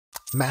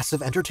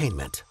Massive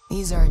entertainment.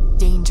 These are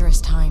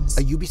dangerous times.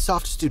 A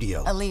Ubisoft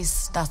studio. At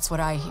least that's what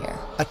I hear.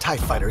 A TIE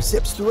fighter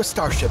zips through a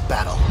starship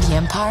battle. The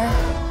Empire?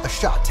 A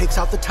shot takes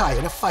out the TIE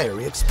in a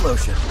fiery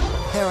explosion.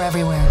 They're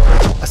everywhere.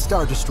 A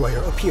Star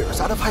Destroyer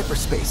appears out of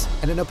hyperspace,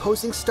 and an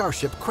opposing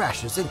starship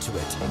crashes into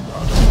it.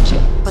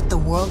 But the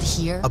world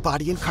here A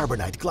body in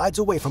carbonite glides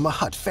away from a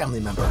Hutt family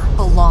member.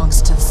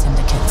 belongs to the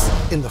syndicates.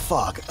 In the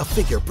fog, a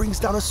figure brings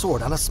down a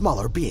sword on a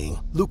smaller being.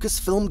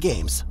 Lucasfilm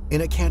Games.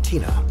 In a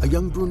cantina, a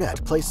young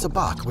brunette plays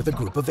sabacc with a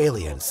group of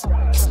aliens.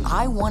 If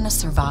I want to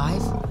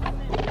survive,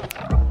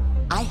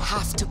 I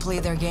have to play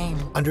their game.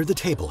 Under the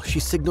table, she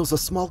signals a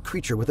small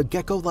creature with a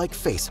gecko-like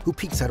face who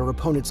peeks at her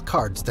opponent's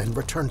cards, then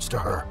returns to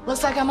her.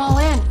 Looks like I'm all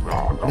in.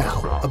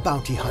 Now, a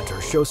bounty hunter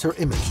shows her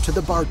image to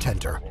the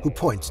bartender, who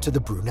points to the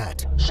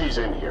brunette. She's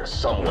in here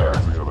somewhere.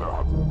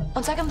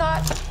 On second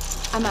thought,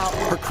 I'm out.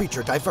 Her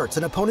creature diverts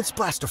an opponent's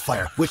blaster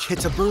fire, which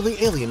hits a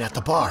burly alien at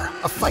the bar.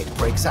 A fight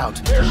breaks out.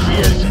 There she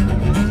is.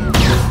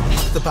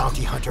 The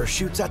bounty hunter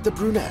shoots at the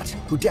brunette,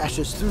 who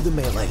dashes through the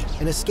melee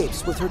and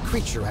escapes with her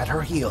creature at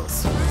her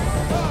heels.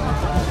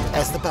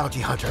 As the bounty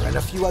hunter and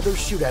a few others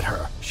shoot at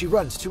her, she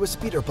runs to a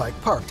speeder bike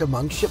parked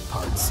among ship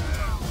parts.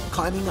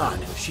 Climbing on,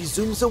 she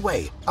zooms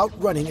away,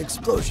 outrunning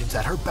explosions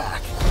at her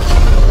back.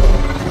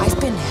 I've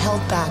been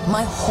held back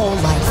my whole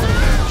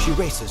life. She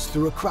races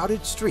through a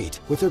crowded street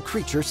with her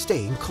creature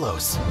staying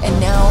close. And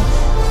now,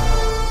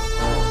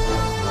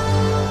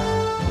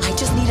 I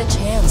just need a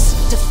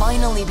chance to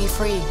finally be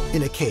free.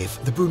 In a cave,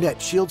 the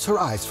brunette shields her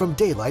eyes from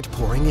daylight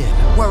pouring in.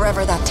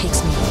 Wherever that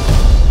takes me.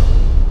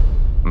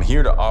 I'm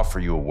here to offer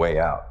you a way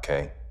out,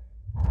 Kay.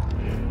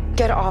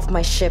 Get off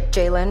my ship,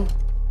 Jalen.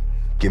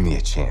 Give me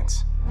a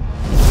chance.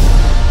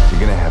 You're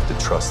gonna have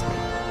to trust me.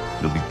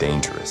 It'll be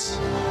dangerous,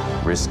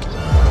 risky.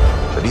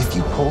 But if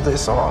you pull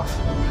this off,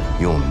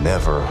 you'll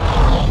never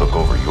look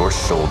over your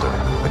shoulder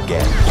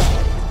again.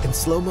 In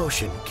slow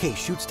motion, Kay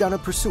shoots down a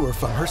pursuer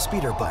from her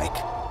speeder bike.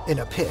 In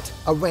a pit,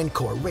 a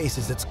rancor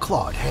raises its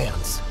clawed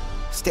hands.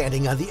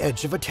 Standing on the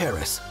edge of a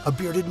terrace, a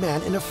bearded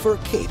man in a fur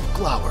cape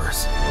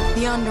glowers.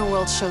 The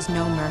underworld shows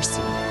no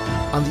mercy.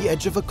 On the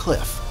edge of a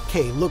cliff,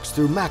 Kay looks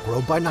through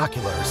macro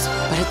binoculars.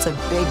 But it's a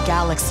big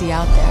galaxy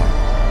out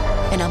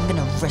there, and I'm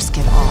gonna risk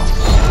it all.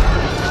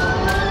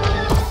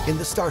 In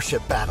the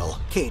starship battle,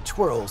 Kay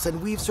twirls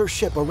and weaves her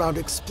ship around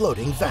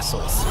exploding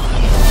vessels.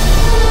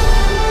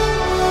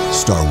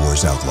 Star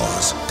Wars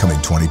Outlaws,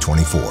 coming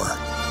 2024.